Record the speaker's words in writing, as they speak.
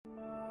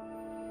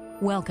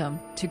Welcome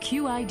to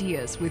Q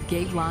Ideas with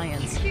Gabe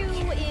Lyons. Q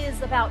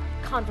is about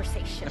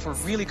conversation. If we're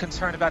really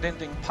concerned about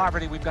ending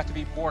poverty, we've got to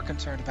be more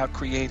concerned about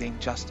creating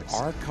justice.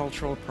 Our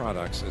cultural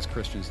products as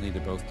Christians need to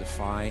both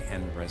defy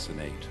and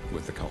resonate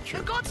with the culture.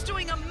 And God's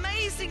doing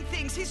amazing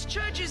things. His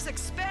church is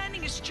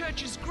expanding. His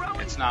church is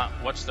growing. It's not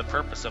what's the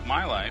purpose of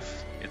my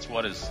life. It's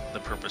what is the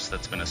purpose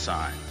that's been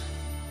assigned.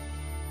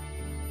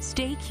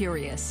 Stay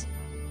curious.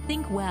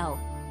 Think well.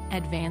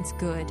 Advance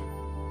good.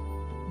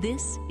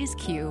 This is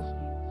Q.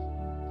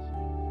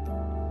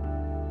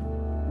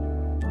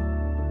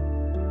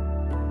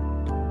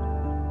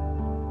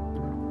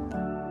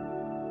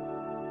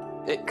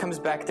 It comes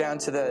back down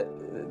to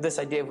this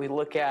idea we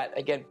look at,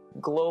 again,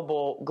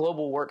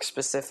 global work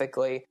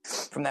specifically,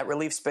 from that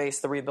relief space,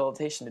 the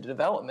rehabilitation to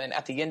development.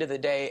 At the end of the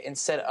day,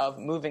 instead of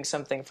moving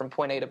something from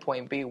point A to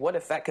point B, what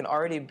if that can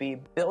already be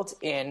built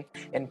in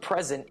and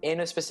present in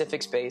a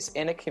specific space,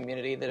 in a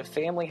community, that a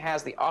family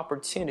has the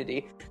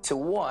opportunity to,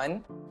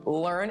 one,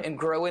 learn and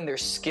grow in their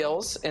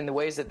skills in the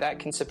ways that that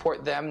can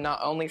support them, not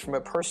only from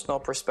a personal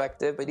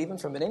perspective, but even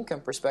from an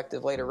income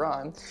perspective later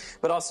on,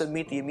 but also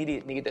meet the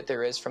immediate need that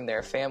there is from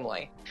their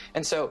family.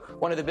 And so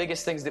one of the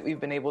biggest things that we've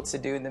been able to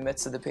do in the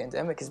midst of the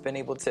pandemic has been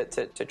able to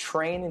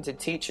train and to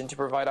teach and to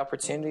provide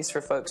opportunities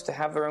for folks to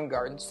have their own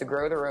gardens, to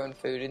grow their own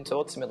food, and to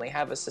ultimately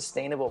have a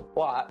sustainable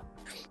plot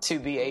to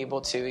be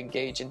able to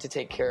engage and to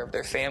take care of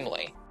their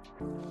family.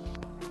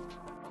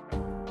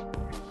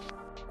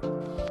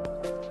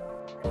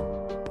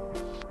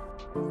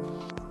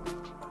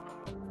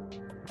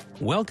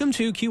 Welcome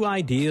to Q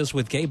Ideas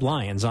with Gabe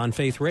Lyons on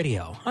Faith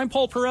Radio. I'm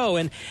Paul Perot,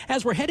 and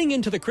as we're heading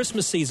into the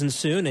Christmas season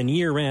soon and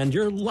year-end,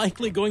 you're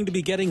likely going to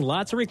be getting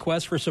lots of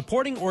requests for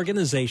supporting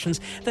organizations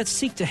that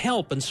seek to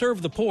help and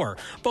serve the poor,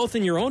 both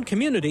in your own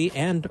community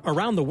and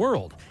around the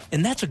world.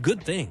 And that's a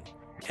good thing.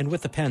 And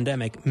with the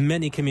pandemic,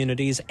 many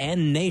communities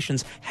and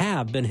nations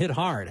have been hit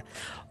hard.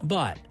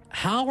 But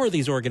how are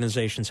these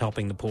organizations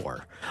helping the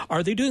poor?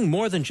 Are they doing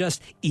more than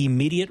just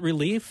immediate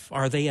relief?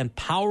 Are they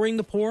empowering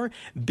the poor,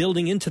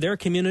 building into their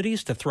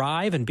communities to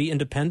thrive and be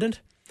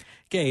independent?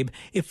 Gabe,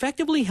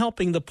 effectively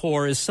helping the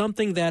poor is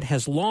something that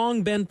has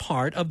long been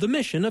part of the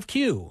mission of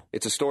Q.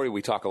 It's a story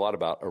we talk a lot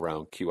about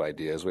around Q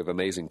Ideas. We have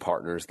amazing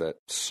partners that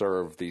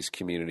serve these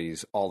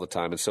communities all the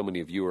time, and so many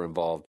of you are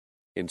involved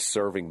in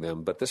serving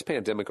them. But this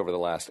pandemic over the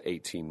last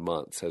 18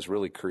 months has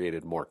really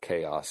created more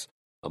chaos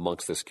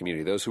amongst this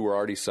community. Those who were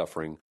already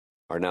suffering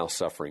are now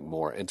suffering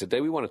more. And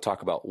today we want to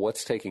talk about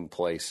what's taking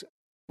place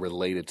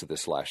related to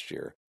this last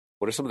year.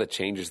 What are some of the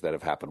changes that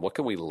have happened? What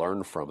can we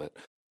learn from it?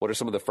 What are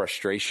some of the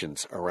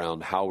frustrations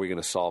around how we're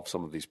going to solve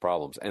some of these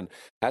problems? And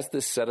has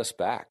this set us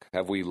back?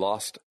 Have we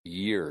lost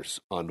years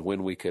on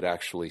when we could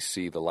actually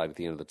see the light at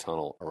the end of the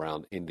tunnel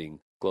around ending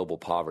global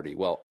poverty?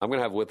 Well, I'm going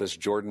to have with us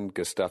Jordan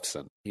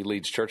Gustafson. He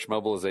leads church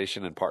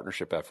mobilization and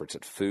partnership efforts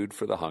at Food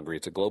for the Hungry.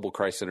 It's a global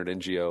Christ-centered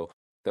NGO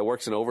that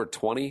works in over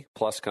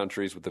 20-plus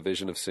countries with the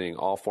vision of seeing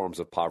all forms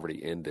of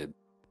poverty ended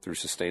through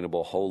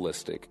sustainable,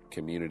 holistic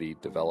community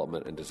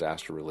development and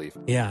disaster relief.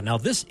 Yeah, now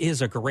this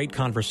is a great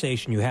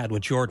conversation you had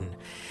with Jordan.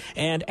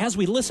 And as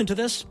we listen to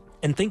this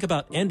and think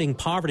about ending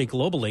poverty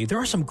globally, there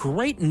are some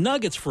great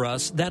nuggets for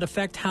us that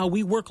affect how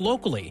we work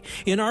locally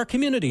in our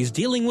communities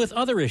dealing with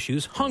other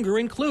issues, hunger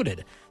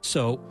included.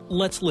 So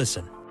let's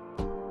listen.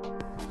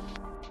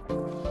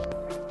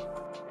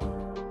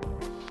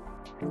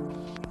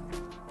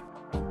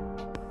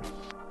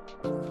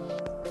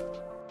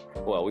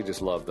 Well, we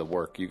just love the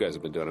work you guys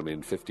have been doing. I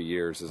mean, 50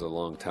 years is a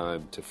long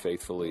time to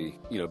faithfully,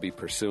 be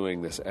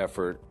pursuing this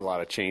effort. A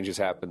lot of changes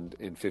happened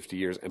in 50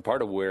 years. And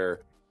part of where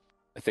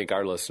I think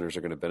our listeners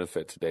are going to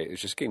benefit today is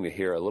just getting to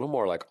hear a little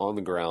more like on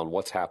the ground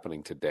what's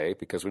happening today,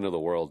 because we know the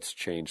world's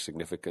changed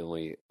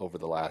significantly over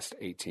the last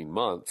 18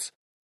 months.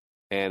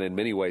 And in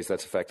many ways,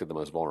 that's affected the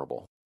most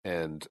vulnerable.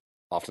 And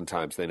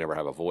oftentimes they never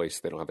have a voice.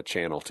 They don't have a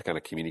channel to kind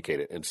of communicate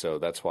it. And so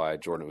that's why,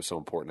 Jordan, it was so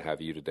important to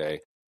have you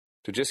today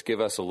to just give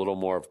us a little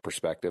more of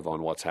perspective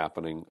on what's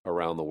happening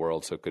around the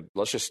world. So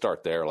let's just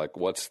start there. Like,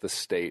 what's the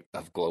state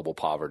of global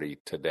poverty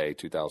today,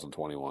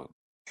 2021?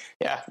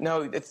 Yeah,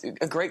 no, it's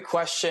a great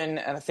question,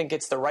 and I think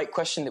it's the right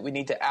question that we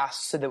need to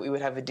ask so that we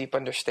would have a deep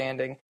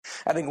understanding.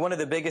 I think one of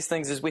the biggest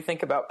things as we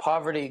think about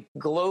poverty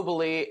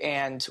globally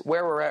and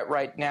where we're at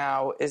right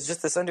now is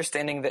just this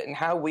understanding that in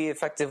how we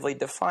effectively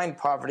define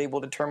poverty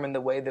will determine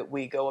the way that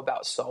we go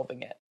about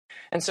solving it.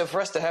 And so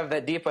for us to have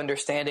that deep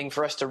understanding,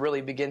 for us to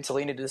really begin to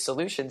lean into the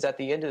solutions, at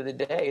the end of the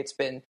day, it's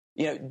been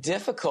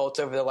difficult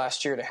over the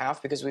last year and a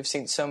half because we've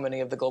seen so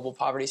many of the global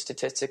poverty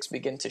statistics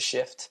begin to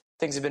shift.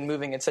 Things have been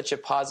moving in such a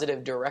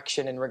positive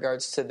direction in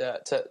regards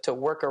to to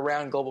work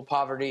around global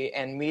poverty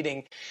and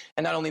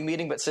not only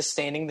meeting, but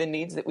sustaining the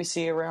needs that we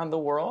see around the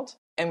world.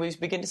 And we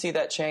begin to see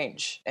that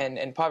change.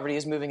 And poverty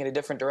is moving in a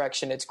different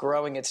direction. It's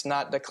growing. It's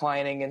not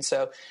declining. And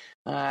so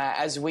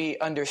as we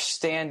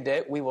understand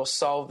it, we will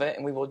solve it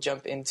and we will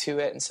jump into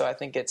it. And so I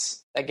think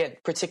it's, again,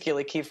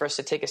 particularly key for us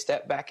to take a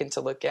step back and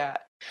to look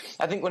at.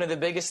 I think one of the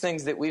biggest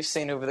things that we've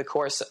seen over the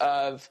course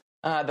of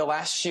the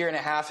last year and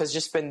a half has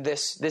just been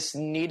this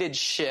needed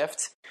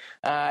shift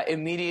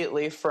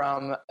immediately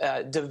from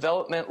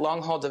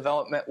long-haul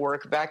development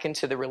work back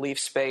into the relief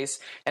space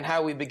and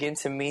how we begin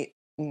to meet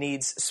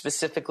needs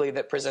specifically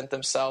that present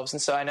themselves.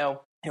 And so I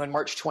know, in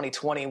March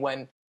 2020,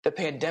 when the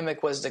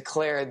pandemic was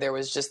declared, there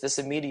was just this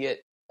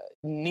immediate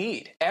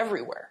need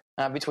everywhere.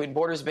 Between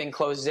borders being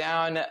closed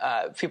down,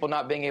 people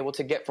not being able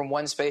to get from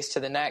one space to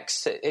the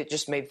next, it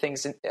just made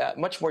things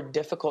much more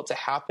difficult to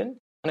happen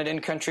on an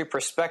in-country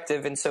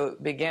perspective. And so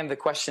it began the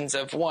questions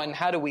of, one,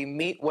 how do we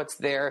meet what's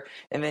there?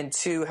 And then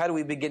two, how do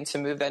we begin to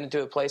move that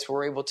into a place where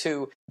we're able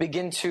to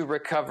begin to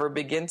recover,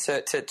 begin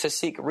to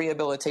seek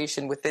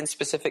rehabilitation within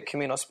specific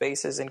communal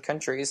spaces and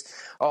countries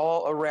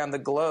all around the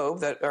globe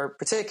that are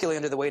particularly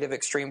under the weight of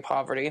extreme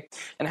poverty?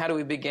 And how do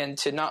we begin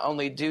to not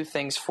only do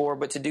things for,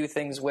 but to do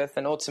things with,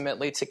 and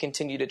ultimately to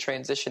continue to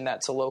transition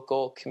that to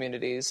local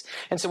communities?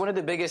 And so one of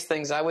the biggest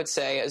things I would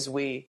say as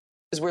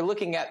we're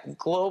looking at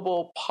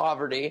global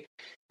poverty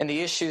and the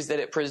issues that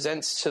it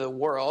presents to the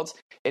world,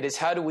 it is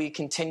how do we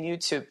continue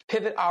to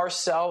pivot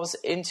ourselves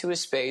into a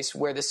space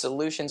where the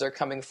solutions are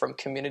coming from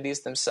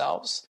communities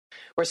themselves,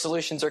 where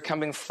solutions are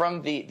coming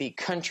from the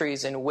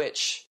countries in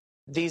which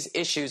these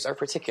issues are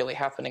particularly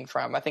happening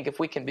from. I think if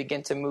we can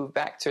begin to move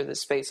back to the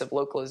space of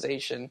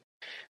localization,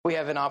 we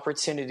have an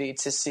opportunity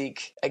to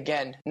seek,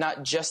 again,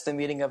 not just the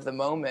meeting of the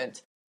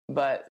moment,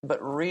 but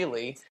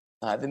really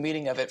the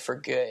meaning of it for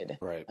good,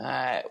 right?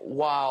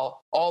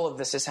 While all of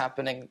this is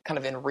happening kind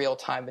of in real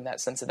time in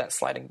that sense of that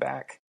sliding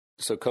back.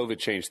 So COVID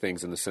changed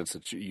things in the sense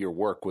that your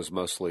work was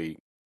mostly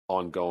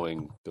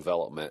ongoing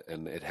development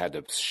and it had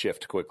to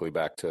shift quickly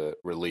back to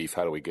relief.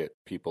 How do we get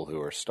people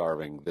who are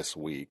starving this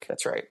week?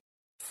 That's right.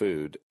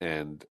 Food.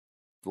 And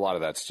a lot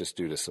of that's just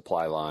due to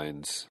supply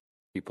lines,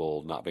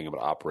 people not being able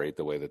to operate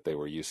the way that they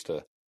were used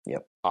to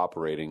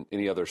operating.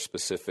 Any other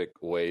specific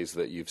ways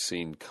that you've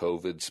seen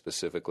COVID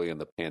specifically in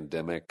the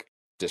pandemic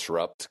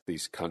disrupt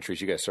these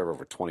countries? You guys serve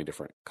over 20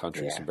 different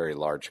countries, some very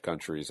large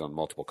countries on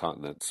multiple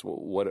continents.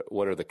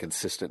 What are the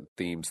consistent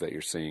themes that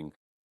you're seeing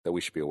that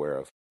we should be aware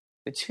of?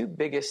 The two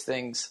biggest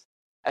things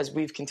as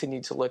we've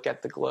continued to look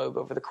at the globe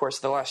over the course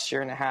of the last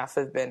year and a half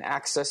have been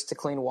access to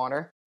clean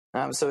water.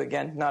 So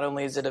again, not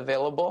only is it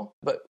available,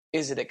 but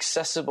is it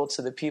accessible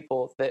to the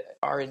people that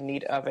are in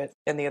need of it?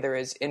 And the other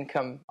is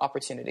income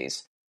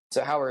opportunities.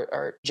 So how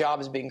are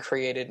jobs being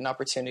created and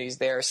opportunities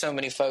there? So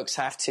many folks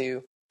have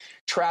to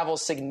travel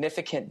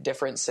significant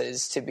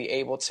differences to be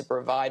able to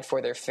provide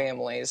for their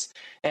families.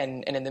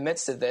 And in the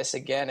midst of this,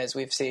 again, as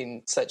we've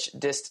seen such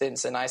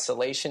distance and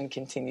isolation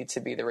continue to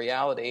be the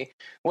reality,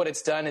 what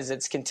it's done is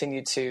it's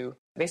continued to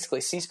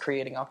basically cease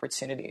creating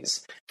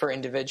opportunities for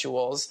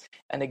individuals.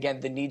 And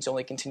again, the needs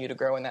only continue to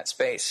grow in that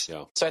space.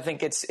 Yeah. So I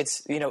think it's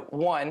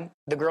one,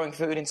 the growing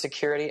food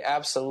insecurity,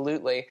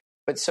 absolutely.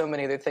 But so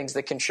many other things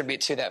that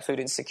contribute to that food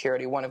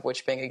insecurity, one of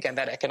which being, again,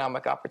 that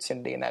economic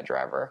opportunity and that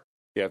driver.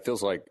 Yeah, it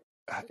feels like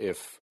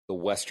if the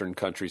Western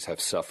countries have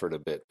suffered a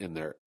bit in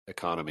their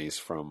economies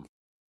from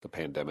the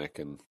pandemic,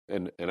 and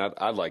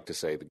I'd like to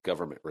say the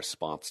government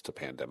response to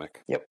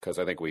pandemic, because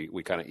I think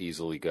we kind of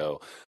easily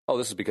go, oh,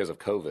 this is because of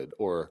COVID,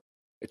 or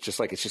it's just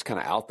kind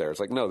of out there. It's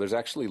like, no, there's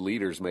actually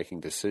leaders making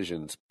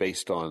decisions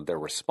based on their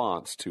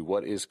response to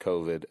what is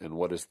COVID and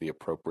what is the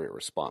appropriate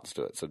response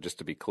to it. So just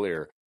to be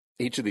clear,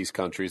 each of these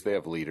countries, they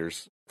have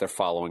leaders. They're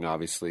following,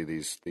 obviously,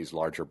 these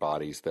larger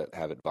bodies that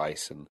have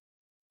advice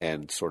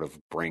and sort of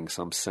bring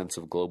some sense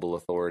of global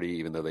authority,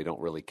 even though they don't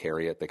really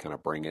carry it. They kind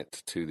of bring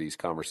it to these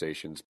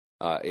conversations.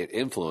 It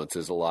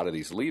influences a lot of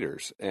these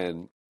leaders,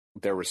 and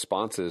their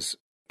responses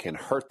can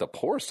hurt the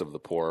poorest of the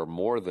poor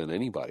more than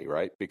anybody,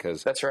 right?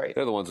 Because that's right.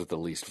 They're the ones with the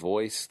least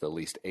voice, the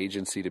least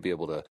agency to be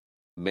able to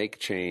make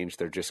change.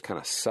 They're just kind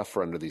of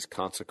suffer under these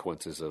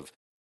consequences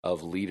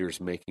of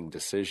leaders making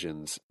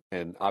decisions.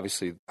 And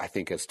obviously, I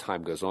think as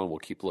time goes on, we'll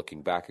keep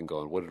looking back and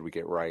going, what did we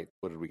get right?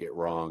 What did we get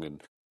wrong?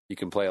 And you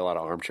can play a lot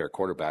of armchair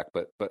quarterback,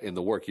 but in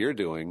the work you're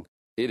doing,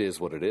 it is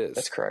what it is.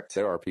 That's correct.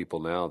 There are people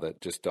now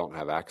that just don't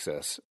have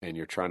access, and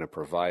you're trying to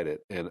provide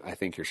it. And I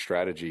think your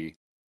strategy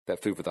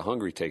that Food for the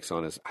Hungry takes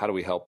on is, how do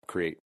we help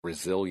create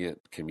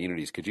resilient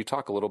communities? Could you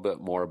talk a little bit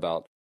more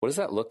about what does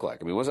that look like?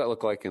 I mean, what does that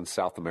look like in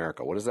South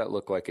America? What does that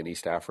look like in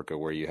East Africa,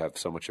 where you have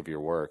so much of your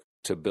work,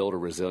 to build a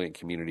resilient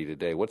community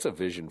today? What's a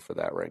vision for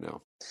that right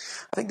now?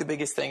 I think the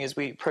biggest thing is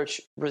we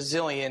approach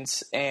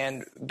resilience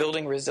and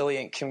building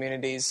resilient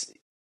communities.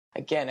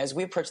 Again, as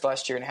we approach the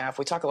last year and a half,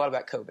 we talk a lot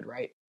about COVID,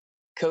 right?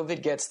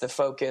 COVID gets the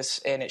focus,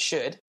 and it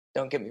should.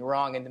 Don't get me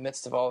wrong, in the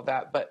midst of all of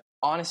that. But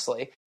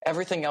honestly,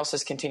 everything else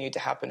has continued to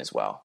happen as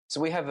well.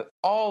 So we have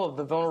all of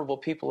the vulnerable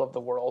people of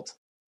the world.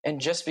 And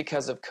just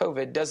because of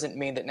COVID doesn't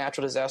mean that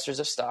natural disasters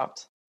have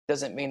stopped,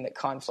 doesn't mean that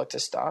conflict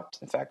has stopped.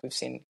 In fact, we've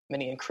seen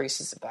many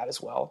increases of that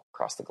as well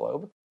across the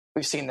globe.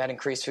 We've seen that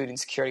increased food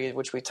insecurity,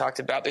 which we talked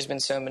about. There's been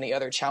so many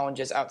other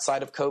challenges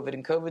outside of COVID,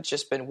 and COVID's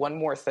just been one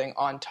more thing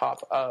on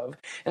top of.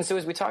 And so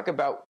as we talk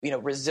about,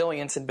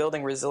 resilience and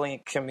building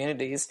resilient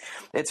communities,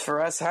 it's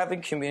for us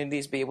having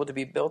communities be able to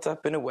be built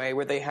up in a way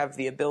where they have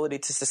the ability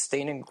to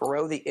sustain and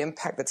grow the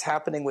impact that's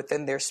happening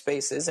within their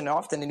spaces, and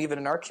often, and even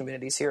in our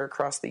communities here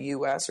across the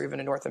U.S. or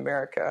even in North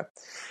America.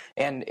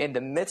 And in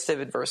the midst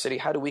of adversity,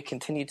 how do we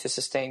continue to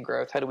sustain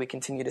growth? How do we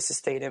continue to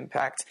sustain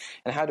impact?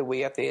 And how do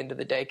we, at the end of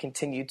the day,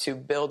 continue to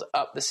build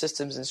up the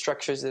systems and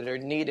structures that are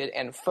needed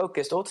and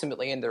focused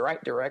ultimately in the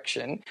right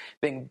direction,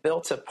 being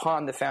built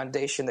upon the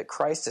foundation that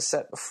Christ has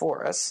set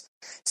before us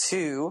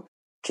to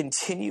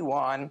continue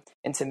on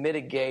and to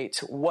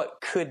mitigate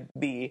what could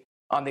be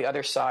on the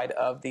other side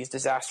of these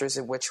disasters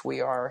in which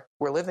we're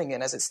living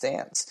in as it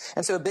stands.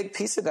 And so a big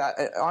piece of that,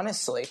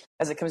 honestly,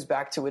 as it comes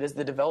back to it, is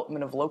the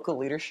development of local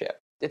leadership.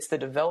 It's the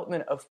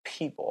development of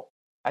people.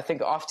 I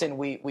think often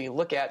we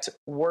look at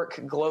work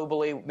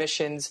globally,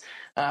 missions,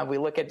 we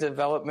look at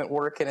development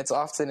work, and it's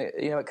often,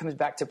 it comes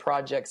back to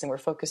projects, and we're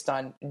focused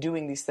on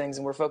doing these things,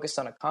 and we're focused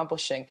on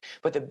accomplishing.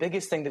 But the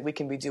biggest thing that we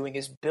can be doing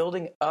is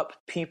building up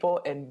people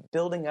and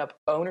building up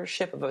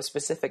ownership of a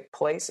specific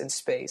place and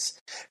space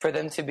for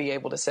them to be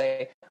able to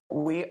say,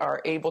 we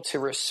are able to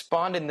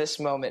respond in this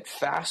moment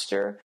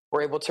faster.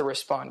 We're able to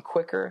respond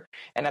quicker.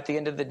 And at the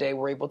end of the day,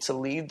 we're able to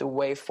lead the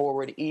way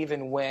forward,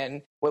 even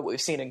when what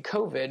we've seen in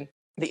COVID,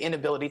 the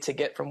inability to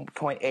get from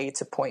point A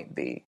to point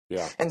B.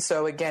 Yeah. And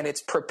so again,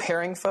 it's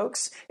preparing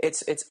folks.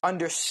 It's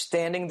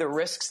understanding the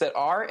risks that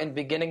are and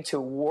beginning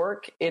to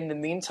work in the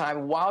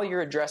meantime while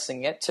you're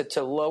addressing it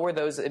to lower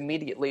those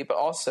immediately, but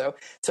also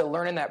to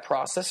learn in that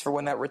process for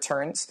when that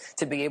returns,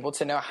 to be able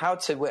to know how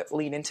to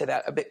lean into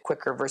that a bit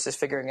quicker versus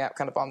figuring out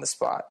kind of on the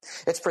spot.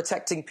 It's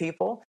protecting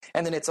people.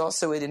 And then it's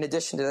also, in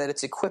addition to that,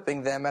 it's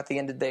equipping them at the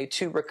end of the day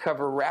to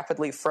recover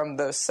rapidly from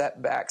those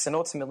setbacks. And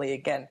ultimately,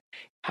 again,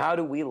 how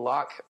do we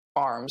lock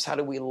arms? How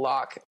do we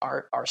lock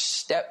our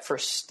step for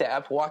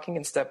step, walking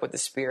in step with the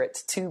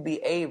Spirit, to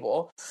be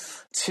able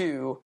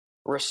to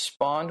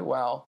respond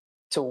well,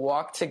 to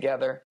walk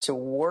together, to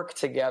work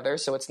together?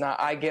 So it's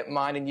not I get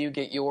mine and you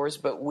get yours,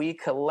 but we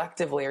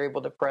collectively are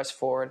able to press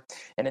forward.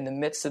 And in the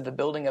midst of the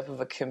building up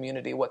of a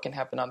community, what can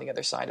happen on the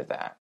other side of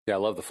that? Yeah, I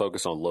love the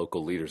focus on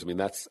local leaders. I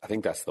mean, I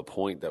think that's the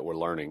point that we're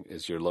learning,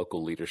 is your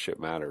local leadership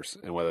matters.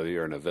 And whether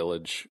you're in a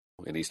village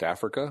in East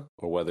Africa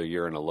or whether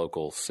you're in a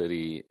local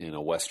city in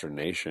a Western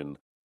nation,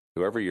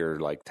 whoever your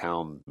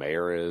town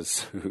mayor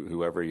is,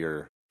 whoever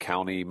your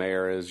county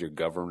mayor is, your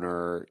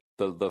governor,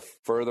 the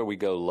further we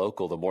go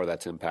local, the more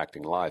that's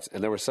impacting lives.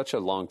 And there was such a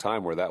long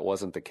time where that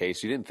wasn't the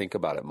case. You didn't think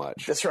about it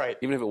much. That's right.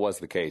 Even if it was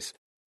the case,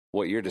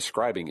 what you're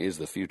describing is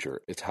the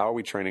future. It's how are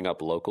we training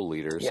up local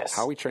leaders? Yes.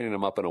 How are we training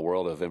them up in a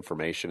world of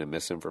information and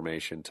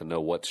misinformation to know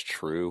what's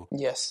true?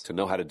 Yes. To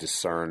know how to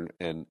discern.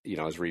 And,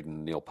 I was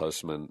reading Neil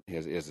Postman. He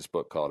has this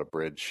book called A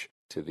Bridge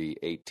to the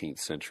 18th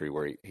Century,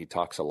 where he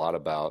talks a lot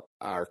about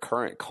our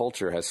current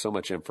culture has so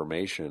much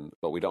information,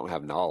 but we don't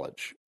have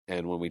knowledge.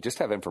 And when we just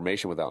have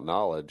information without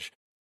knowledge,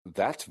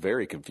 that's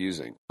very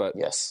confusing. But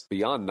yes,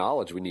 beyond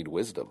knowledge, we need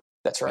wisdom.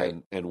 That's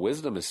right. And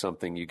wisdom is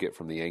something you get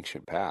from the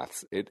ancient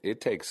paths.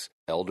 It takes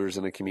elders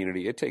in a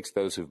community. It takes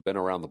those who've been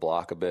around the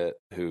block a bit,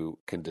 who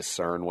can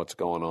discern what's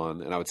going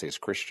on. And I would say as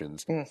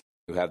Christians,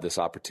 who have this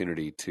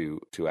opportunity to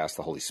ask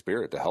the Holy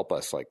Spirit to help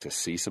us, to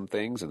see some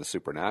things in the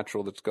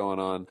supernatural that's going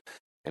on.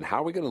 And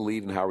how are we going to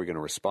lead and how are we going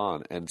to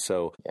respond? And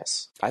so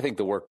yes, I think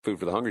the work Food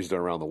for the Hungry is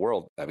doing around the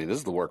world. I mean, this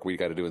is the work we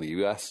got to do in the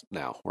U.S.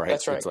 now, right?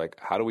 That's right. It's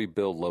how do we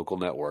build local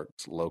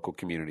networks, local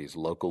communities,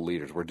 local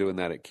leaders? We're doing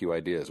that at Q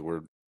Ideas.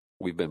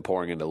 We've been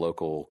pouring into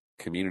local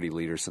community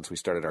leaders since we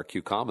started our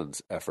Q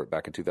Commons effort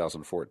back in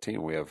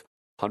 2014. We have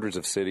hundreds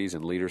of cities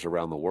and leaders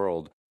around the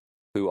world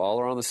who all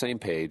are on the same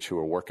page, who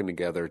are working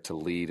together to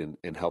lead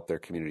and help their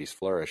communities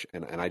flourish.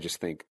 And I just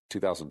think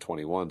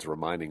 2021 is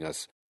reminding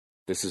us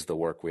this is the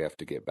work we have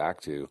to get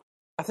back to.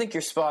 I think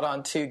you're spot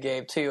on too,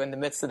 Gabe, too, in the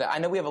midst of that. I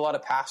know we have a lot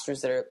of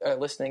pastors that are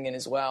listening in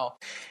as well.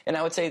 And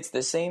I would say it's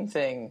the same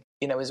thing,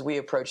 as we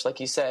approach,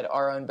 like you said,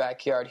 our own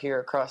backyard here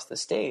across the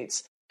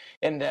States,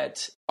 in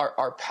that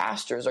our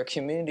pastors, our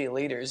community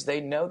leaders,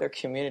 they know their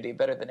community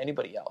better than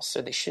anybody else,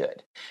 or they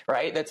should,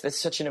 right? That's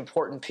such an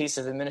important piece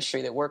of the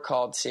ministry that we're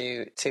called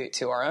to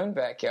our own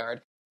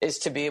backyard, is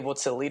to be able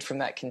to lead from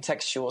that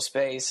contextual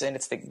space. And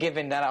it's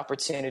giving that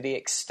opportunity,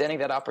 extending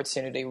that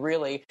opportunity,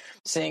 really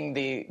seeing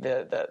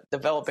the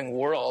developing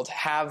world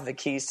have the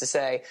keys to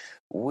say,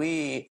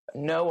 we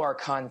know our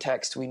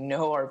context, we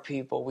know our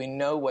people, we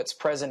know what's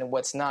present and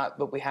what's not,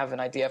 but we have an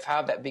idea of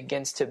how that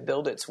begins to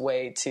build its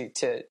way to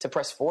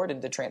press forward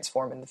and to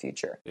transform in the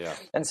future. Yeah.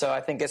 And so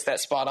I think it's that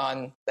spot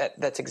on,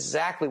 that's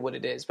exactly what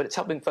it is. But it's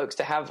helping folks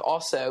to have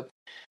also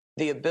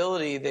the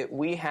ability that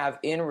we have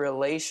in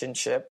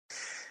relationship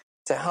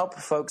to help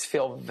folks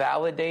feel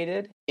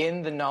validated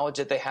in the knowledge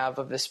that they have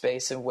of the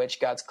space in which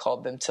God's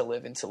called them to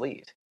live and to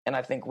lead. And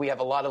I think we have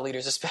a lot of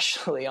leaders,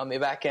 especially on the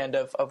back end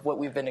of what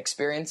we've been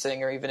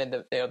experiencing, or even in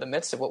the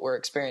midst of what we're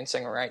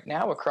experiencing right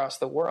now across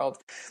the world,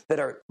 that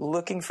are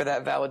looking for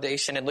that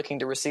validation and looking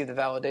to receive the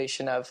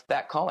validation of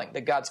that calling,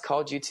 that God's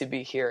called you to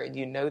be here, and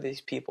you know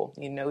these people,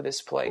 you know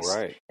this place,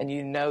 right, and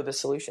you know the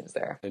solutions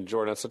there. And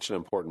Jordan, that's such an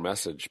important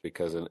message,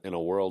 because in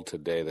a world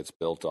today that's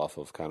built off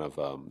of kind of,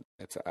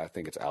 I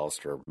think it's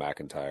Alistair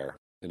McIntyre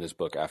in his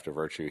book After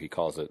Virtue, he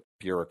calls it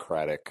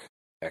bureaucratic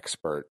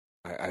expert.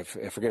 I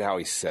forget how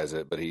he says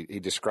it, but he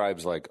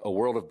describes like a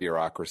world of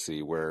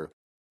bureaucracy where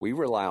we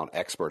rely on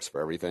experts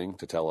for everything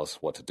to tell us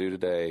what to do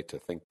today, to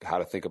think how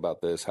to think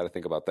about this, how to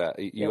think about that.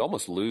 You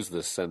almost lose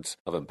this sense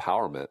of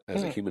empowerment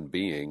as a human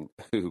being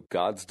who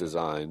God's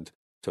designed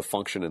to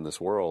function in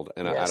this world.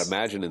 And I'd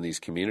imagine in these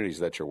communities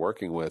that you're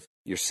working with,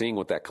 you're seeing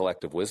what that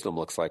collective wisdom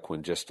looks like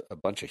when just a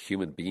bunch of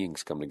human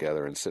beings come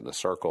together and sit in a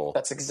circle.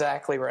 That's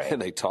exactly right. And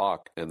they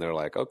talk, and they're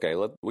like, okay,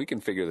 we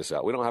can figure this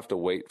out. We don't have to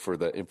wait for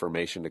the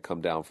information to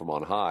come down from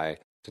on high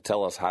to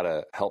tell us how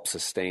to help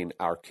sustain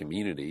our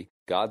community.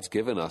 God's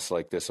given us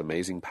like this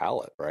amazing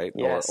palette, right?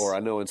 Yes. Or I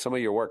know in some of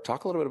your work,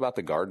 talk a little bit about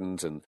the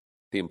gardens and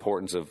the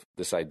importance of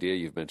this idea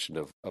you've mentioned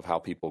of how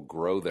people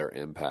grow their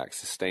impact,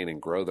 sustain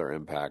and grow their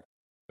impact.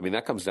 I mean,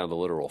 that comes down to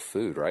literal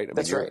food, right? I mean,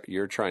 That's right.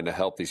 You're trying to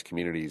help these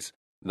communities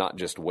not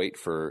just wait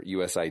for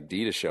USAID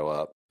to show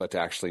up, but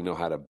to actually know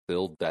how to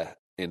build that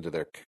into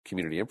their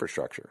community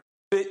infrastructure.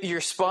 But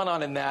you're spot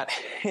on in that.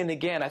 And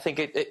again, I think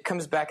it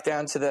comes back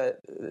down to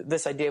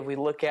this idea of we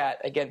look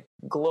at, again,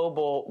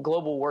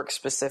 global work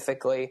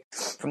specifically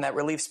from that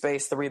relief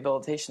space, the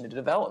rehabilitation to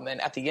development.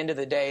 At the end of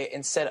the day,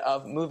 instead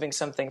of moving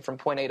something from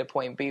point A to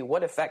point B,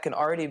 what if that can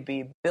already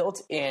be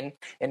built in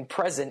and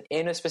present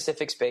in a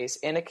specific space,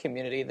 in a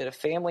community, that a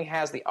family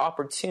has the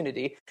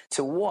opportunity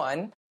to,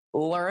 one,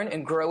 learn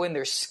and grow in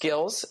their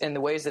skills in the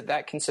ways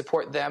that can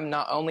support them,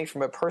 not only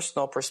from a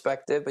personal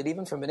perspective, but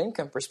even from an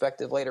income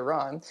perspective later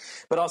on,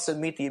 but also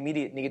meet the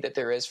immediate need that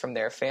there is from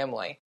their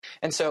family.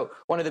 And so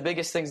one of the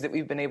biggest things that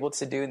we've been able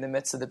to do in the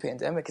midst of the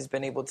pandemic has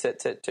been able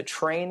to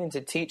train and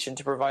to teach and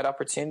to provide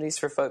opportunities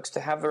for folks to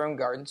have their own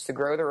gardens, to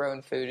grow their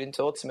own food, and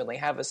to ultimately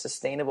have a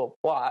sustainable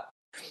plot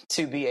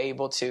to be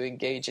able to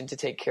engage and to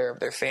take care of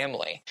their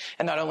family,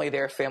 and not only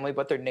their family,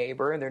 but their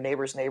neighbor and their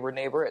neighbor's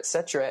neighbor,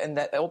 etc. And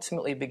that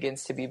ultimately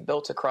begins to be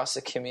built across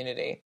a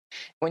community.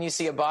 When you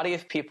see a body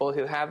of people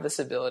who have this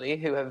ability,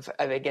 who have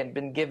again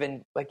been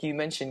given, like you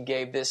mentioned,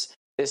 Gabe, this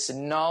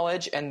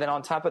knowledge, and then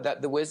on top of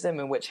that, the wisdom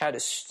in which how to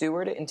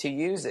steward it and to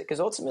use it,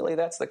 because ultimately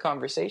that's the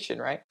conversation,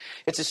 right?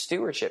 It's a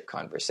stewardship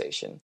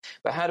conversation.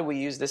 But how do we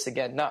use this,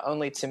 again, not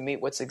only to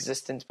meet what's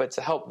existent, but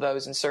to help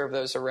those and serve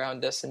those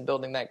around us in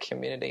building that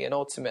community, and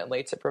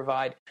ultimately to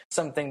provide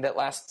something that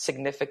lasts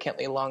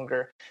significantly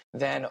longer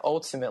than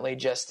ultimately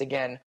just,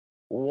 again,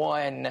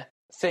 one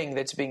thing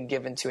that's being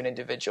given to an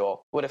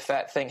individual. What if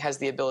that thing has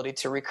the ability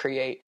to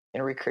recreate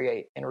and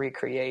recreate and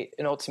recreate,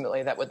 and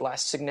ultimately that would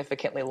last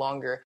significantly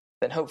longer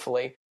then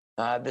hopefully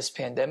this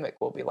pandemic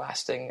will be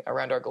lasting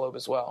around our globe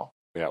as well.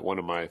 Yeah, one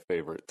of my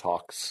favorite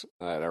talks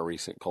at our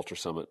recent Culture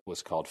Summit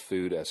was called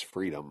Food as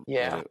Freedom.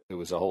 Yeah. And it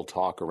was a whole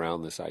talk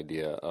around this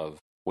idea of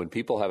when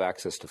people have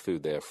access to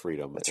food, they have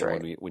freedom. That's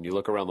and right. When you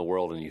look around the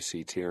world and you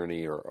see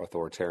tyranny or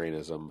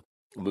authoritarianism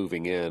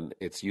moving in,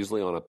 it's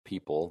usually on a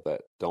people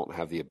that don't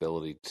have the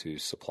ability to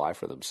supply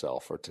for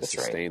themselves or to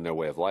sustain their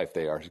way of life.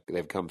 They've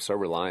become so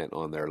reliant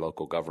on their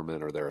local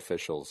government or their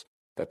officials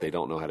that they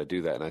don't know how to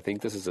do that. And I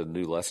think this is a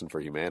new lesson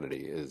for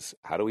humanity, is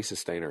how do we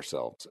sustain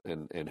ourselves,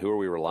 and who are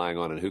we relying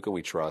on, and who can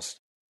we trust?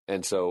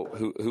 And so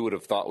who would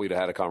have thought we'd have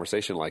had a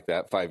conversation like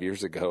that 5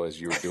 years ago as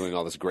you were doing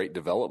all this great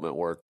development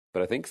work?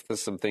 But I think that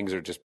some things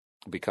are just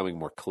becoming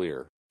more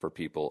clear for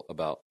people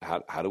about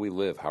how do we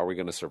live? How are we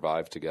going to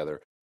survive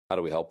together? How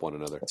do we help one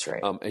another? That's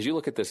right. As you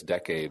look at this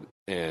decade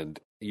and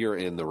you're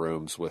in the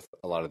rooms with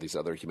a lot of these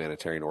other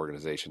humanitarian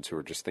organizations who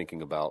are just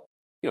thinking about,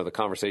 the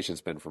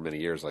conversation's been for many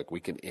years, like we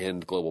can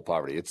end global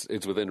poverty.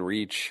 It's within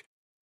reach.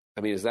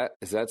 I mean, is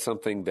that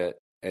something that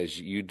as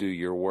you do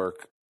your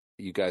work,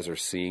 you guys are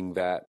seeing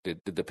that? Did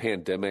the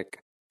pandemic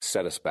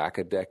set us back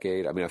a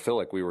decade? I mean, I feel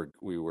like we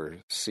were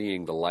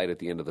seeing the light at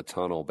the end of the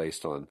tunnel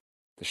based on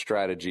the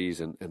strategies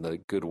and the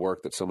good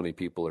work that so many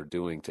people are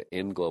doing to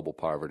end global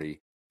poverty.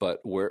 But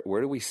where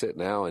do we sit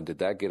now, and did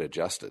that get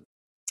adjusted?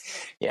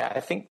 Yeah, I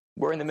think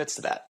we're in the midst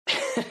of that.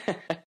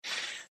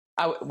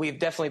 We've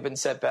definitely been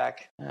set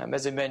back,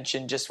 as I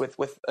mentioned, just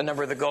with a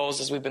number of the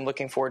goals as we've been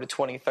looking forward to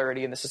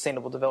 2030 and the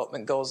Sustainable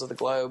Development Goals of the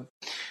globe.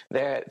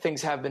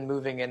 Things have been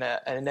moving in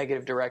a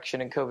negative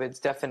direction, and COVID's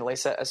definitely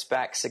set us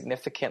back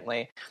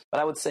significantly.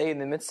 But I would say in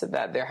the midst of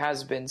that, there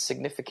has been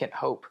significant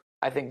hope.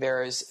 I think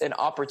there is an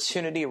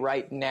opportunity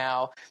right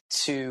now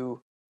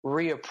to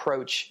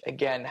reapproach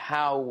again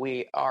how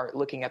we are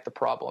looking at the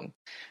problem,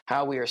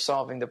 how we are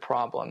solving the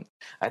problem.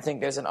 I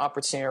think there's an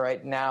opportunity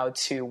right now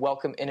to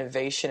welcome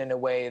innovation in a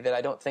way that I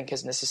don't think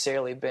has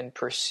necessarily been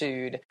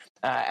pursued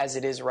as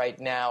it is right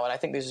now. And I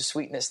think there's a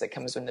sweetness that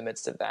comes in the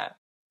midst of that.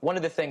 one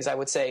of the things I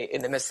would say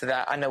in the midst of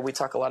that, I know we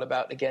talk a lot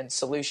about, again,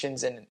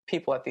 solutions and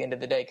people at the end of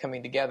the day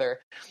coming together.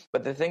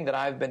 But the thing that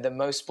I've been the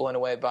most blown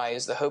away by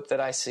is the hope that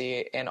I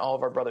see in all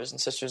of our brothers and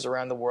sisters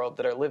around the world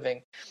that are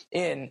living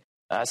in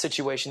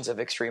situations of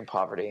extreme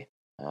poverty.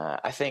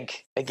 I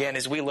think, again,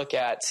 as we look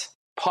at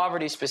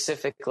poverty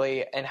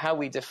specifically and how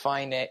we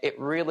define it, it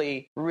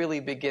really,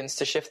 really begins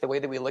to shift the way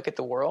that we look at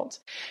the world.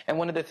 And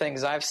one of the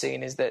things I've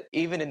seen is that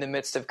even in the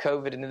midst of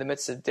COVID and in the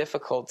midst of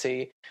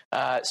difficulty,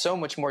 so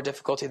much more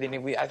difficulty than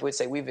I would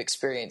say we've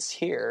experienced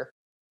here,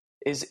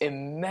 is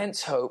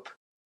immense hope,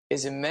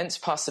 is immense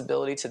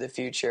possibility to the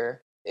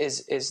future,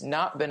 is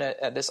not been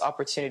this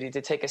opportunity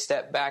to take a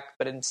step back,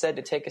 but instead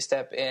to take a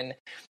step in.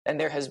 And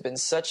there has been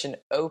such an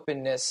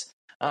openness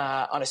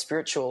on a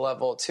spiritual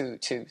level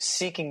to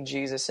seeking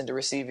Jesus and to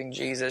receiving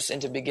Jesus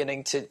and to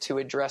beginning to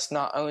address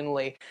not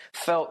only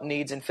felt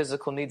needs and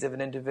physical needs of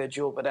an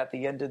individual, but at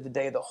the end of the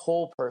day, the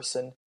whole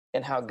person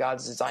and how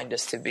God's designed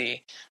us to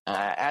be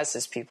as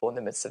his people in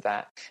the midst of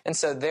that. And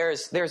so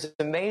there's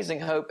amazing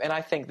hope. And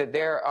I think that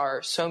there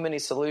are so many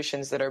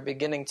solutions that are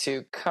beginning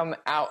to come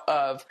out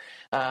of,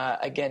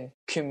 again,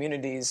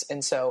 communities.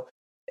 And so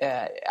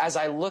as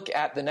I look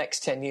at the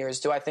next 10 years,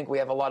 do I think we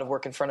have a lot of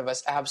work in front of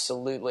us?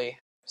 Absolutely.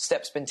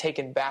 Steps been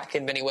taken back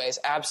in many ways.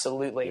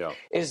 Absolutely. Yeah.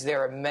 Is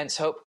there immense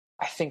hope?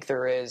 I think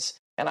there is.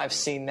 And I've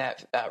seen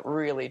that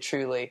really,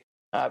 truly,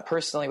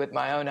 personally with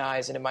my own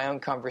eyes and in my own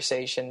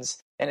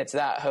conversations. And it's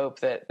that hope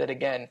that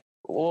again,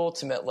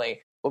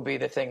 ultimately will be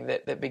the thing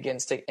that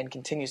begins to and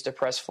continues to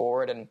press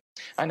forward. And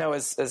I know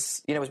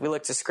as you know, as we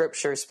look to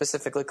scripture,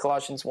 specifically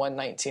Colossians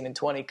 1:19 and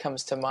 20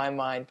 comes to my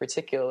mind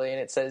particularly. And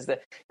it says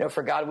that,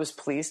 for God was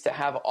pleased to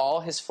have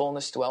all his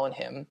fullness dwell in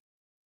him,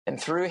 and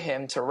through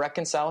him to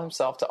reconcile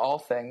himself to all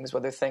things,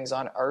 whether things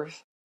on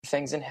earth,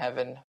 things in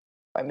heaven,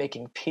 by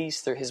making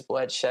peace through his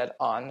blood shed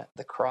on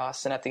the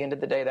cross. And at the end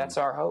of the day, that's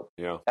our hope.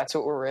 Yeah. That's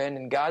what we're in.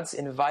 And God's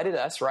invited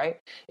us, right,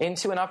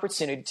 into an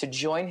opportunity to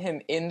join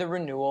him in the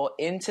renewal,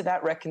 into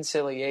that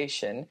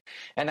reconciliation.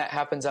 And that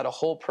happens at a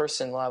whole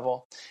person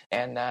level.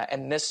 And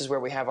this is where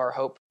we have our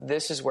hope.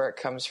 This is where it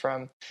comes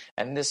from.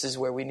 And this is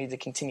where we need to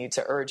continue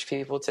to urge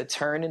people to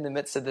turn in the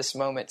midst of this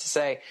moment to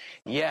say,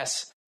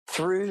 yes,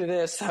 through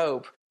this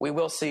hope, we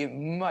will see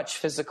much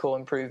physical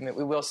improvement.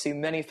 We will see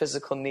many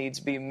physical needs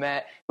be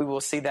met. We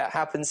will see that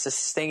happen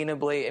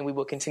sustainably, and we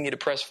will continue to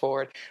press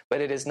forward. But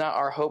it is not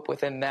our hope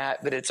within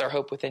that, but it's our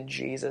hope within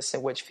Jesus,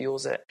 and which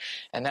fuels it.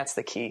 And that's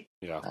the key.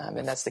 Yeah,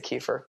 and that's the key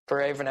for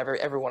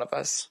every one of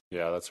us.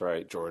 Yeah, that's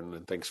right, Jordan.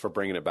 And thanks for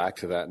bringing it back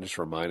to that and just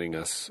reminding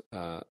us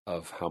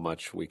of how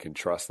much we can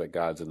trust that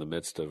God's in the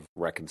midst of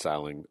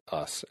reconciling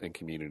us and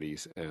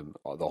communities and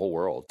the whole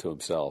world to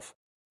himself.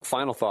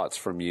 Final thoughts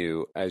from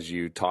you as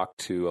you talk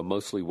to a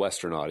mostly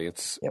Western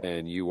audience. Yep.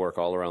 And you work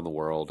all around the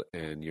world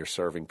and you're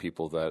serving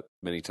people that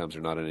many times are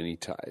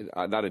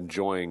not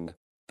enjoying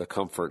the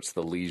comforts,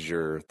 the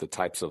leisure, the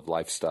types of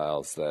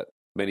lifestyles that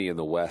many in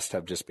the West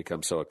have just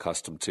become so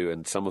accustomed to.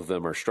 And some of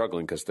them are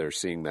struggling because they're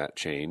seeing that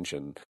change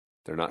and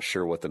they're not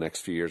sure what the next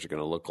few years are going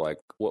to look like.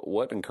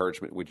 What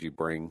encouragement would you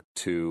bring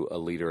to a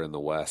leader in the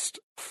West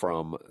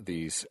from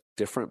these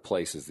different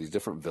places, these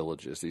different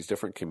villages, these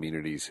different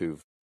communities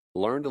who've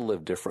learn to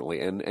live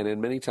differently and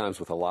in many times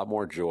with a lot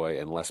more joy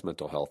and less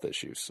mental health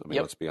issues? I mean,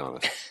 Let's be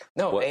honest.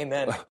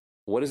 Amen.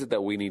 What is it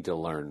that we need to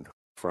learn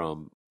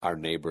from our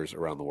neighbors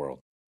around the world?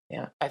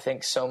 Yeah, I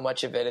think so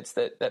much of it, it's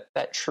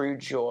that true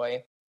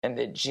joy and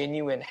the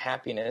genuine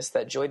happiness,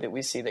 that joy that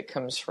we see that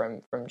comes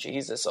from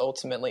Jesus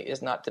ultimately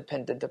is not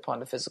dependent upon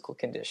the physical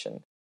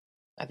condition.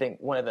 I think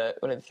one of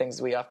the things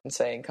we often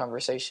say in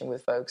conversation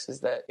with folks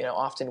is that,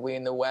 often we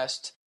in the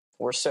West,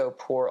 we're so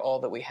poor,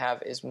 all that we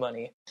have is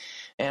money.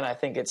 And I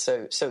think it's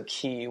so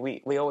key.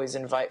 We always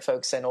invite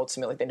folks in,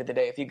 ultimately, at the end of the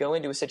day, if you go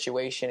into a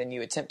situation and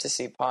you attempt to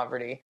see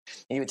poverty,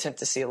 you attempt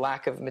to see a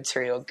lack of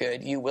material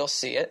good, you will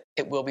see it.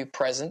 It will be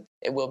present.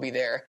 It will be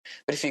there.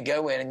 But if you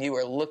go in and you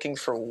are looking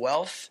for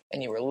wealth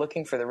and you are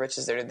looking for the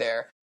riches that are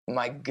there,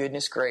 my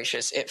goodness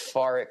gracious, it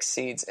far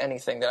exceeds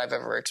anything that I've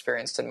ever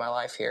experienced in my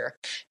life here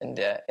in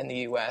the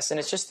U.S. And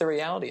it's just the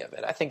reality of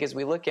it. I think as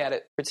we look at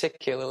it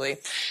particularly,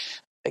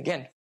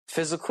 again,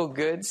 physical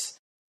goods,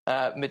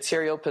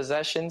 material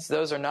possessions,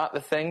 those are not the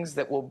things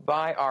that will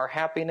buy our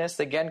happiness.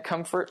 Again,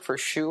 comfort for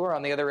sure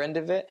on the other end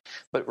of it,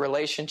 but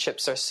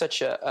relationships are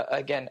such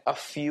a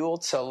fuel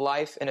to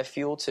life and a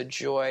fuel to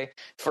joy,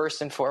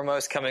 first and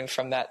foremost coming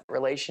from that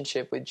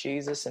relationship with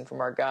Jesus and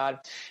from our God,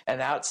 and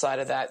outside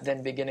of that,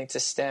 then beginning to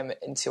stem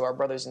into our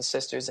brothers and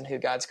sisters and who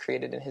God's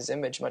created in his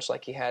image, much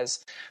like he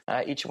has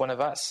each one of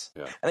us.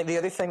 Yeah. I think the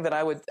other thing that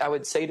I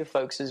would say to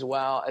folks as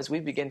well, as we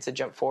begin to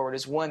jump forward,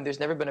 is one, there's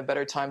never been a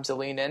better time to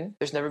lean in.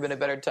 There's never been a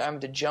better time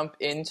to jump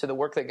into the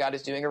work that God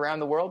is doing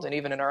around the world and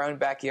even in our own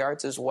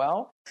backyards as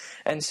well.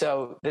 And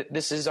so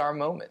this is our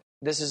moment.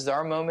 This is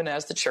our moment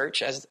as the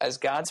church, as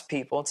God's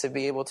people, to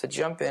be able to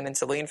jump in and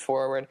to lean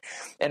forward.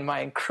 And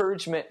my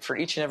encouragement for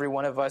each and every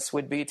one of us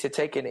would be to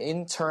take an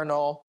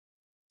internal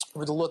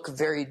would look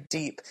very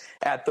deep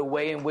at the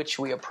way in which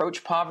we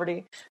approach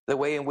poverty, the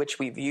way in which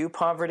we view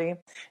poverty,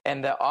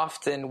 and that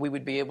often we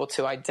would be able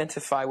to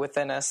identify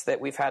within us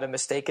that we've had a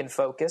mistaken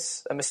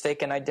focus, a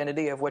mistaken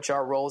identity of which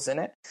our roles in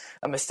it,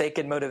 a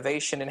mistaken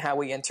motivation in how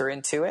we enter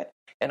into it.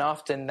 And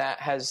often that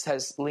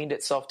has leaned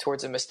itself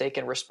towards a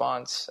mistaken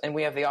response. And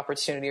we have the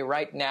opportunity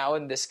right now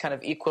in this kind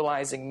of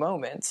equalizing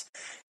moment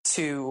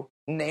to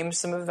name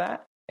some of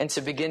that and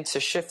to begin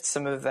to shift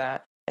some of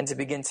that and to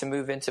begin to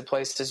move into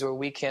places where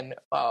we can,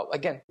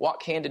 again,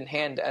 walk hand in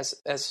hand as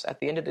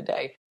at the end of the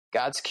day,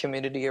 God's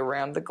community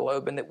around the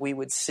globe, and that we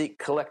would seek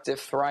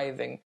collective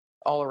thriving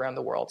all around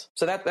the world.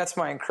 So that's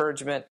my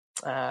encouragement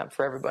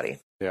for everybody.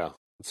 Yeah,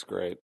 that's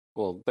great.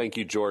 Well, thank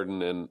you,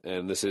 Jordan.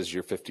 And this is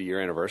your 50-year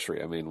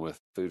anniversary. I mean, with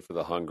Food for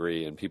the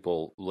Hungry, and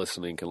people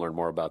listening can learn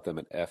more about them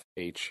at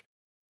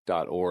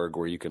fh.org,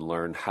 where you can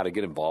learn how to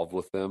get involved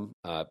with them.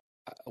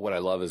 What I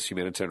love is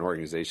humanitarian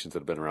organizations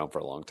that have been around for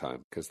a long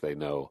time, because they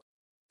know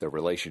the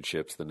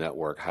relationships, the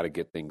network, how to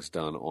get things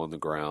done on the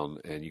ground.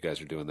 And you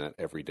guys are doing that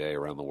every day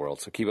around the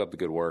world. So keep up the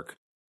good work.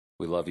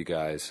 We love you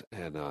guys.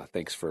 And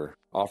thanks for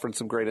offering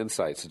some great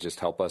insights to just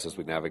help us as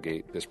we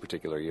navigate this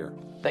particular year.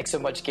 Thanks so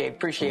much, Gabe.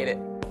 Appreciate it.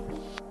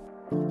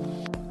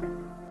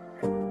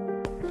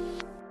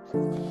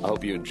 I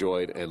hope you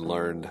enjoyed and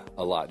learned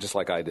a lot, just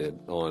like I did,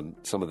 on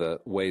some of the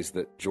ways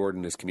that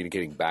Jordan is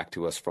communicating back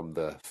to us from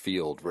the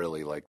field,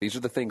 really. Like, these are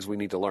the things we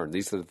need to learn.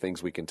 These are the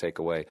things we can take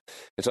away.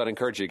 And so I'd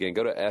encourage you, again,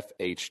 go to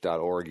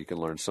fh.org. You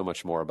can learn so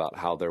much more about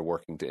how they're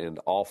working to end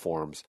all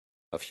forms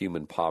of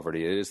human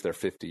poverty. It is their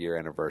 50-year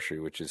anniversary,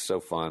 which is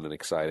so fun and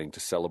exciting to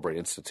celebrate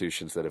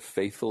institutions that have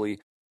faithfully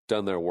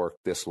done their work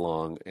this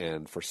long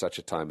and for such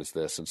a time as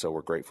this, and so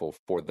we're grateful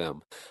for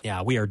them.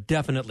 Yeah, we are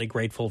definitely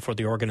grateful for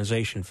the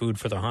organization Food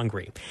for the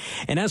Hungry.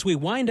 And as we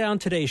wind down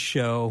today's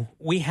show,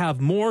 we have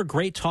more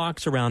great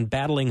talks around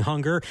battling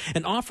hunger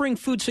and offering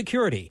food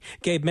security.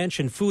 Gabe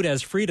mentioned Food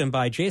as Freedom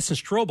by Jason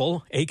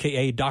Strobel,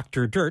 a.k.a.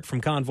 Dr. Dirt from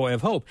Convoy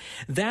of Hope.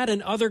 That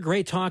and other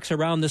great talks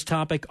around this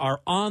topic are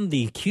on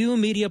the Q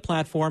Media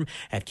platform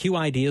at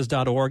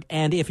qideas.org.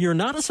 And if you're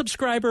not a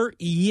subscriber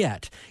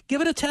yet, give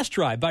it a test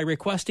drive by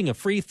requesting a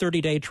free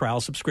 30-day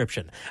trial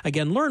subscription.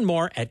 Again, learn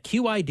more at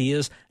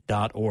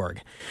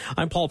qideas.org.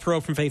 I'm Paul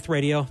Perot from Faith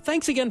Radio.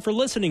 Thanks again for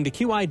listening to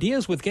Q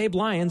Ideas with Gabe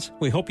Lyons.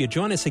 We hope you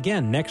join us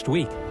again next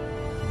week.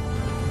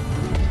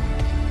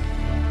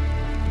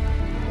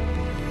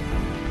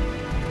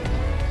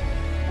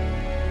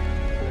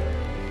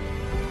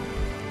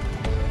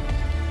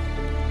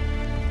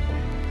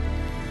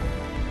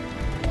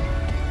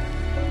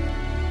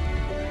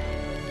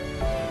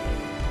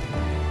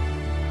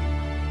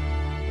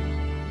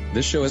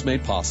 This show is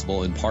made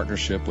possible in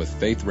partnership with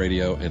Faith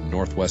Radio and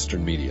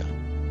Northwestern Media.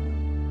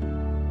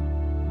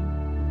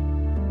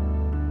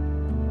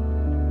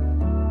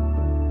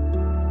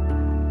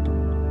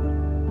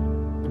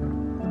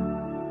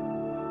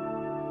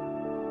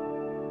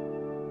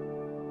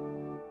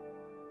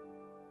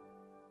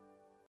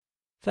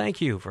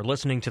 Thank you for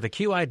listening to the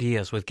Q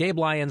Ideas with Gabe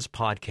Lyons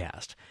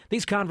podcast.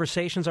 These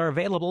conversations are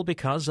available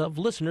because of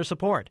listener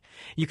support.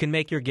 You can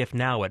make your gift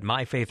now at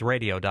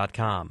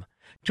myfaithradio.com.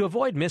 To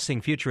avoid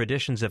missing future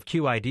editions of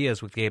Q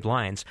Ideas with Gabe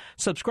Lyons,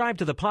 subscribe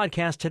to the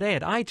podcast today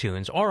at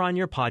iTunes or on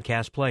your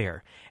podcast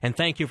player. And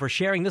thank you for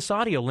sharing this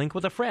audio link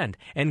with a friend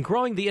and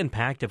growing the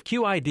impact of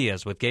Q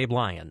Ideas with Gabe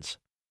Lyons.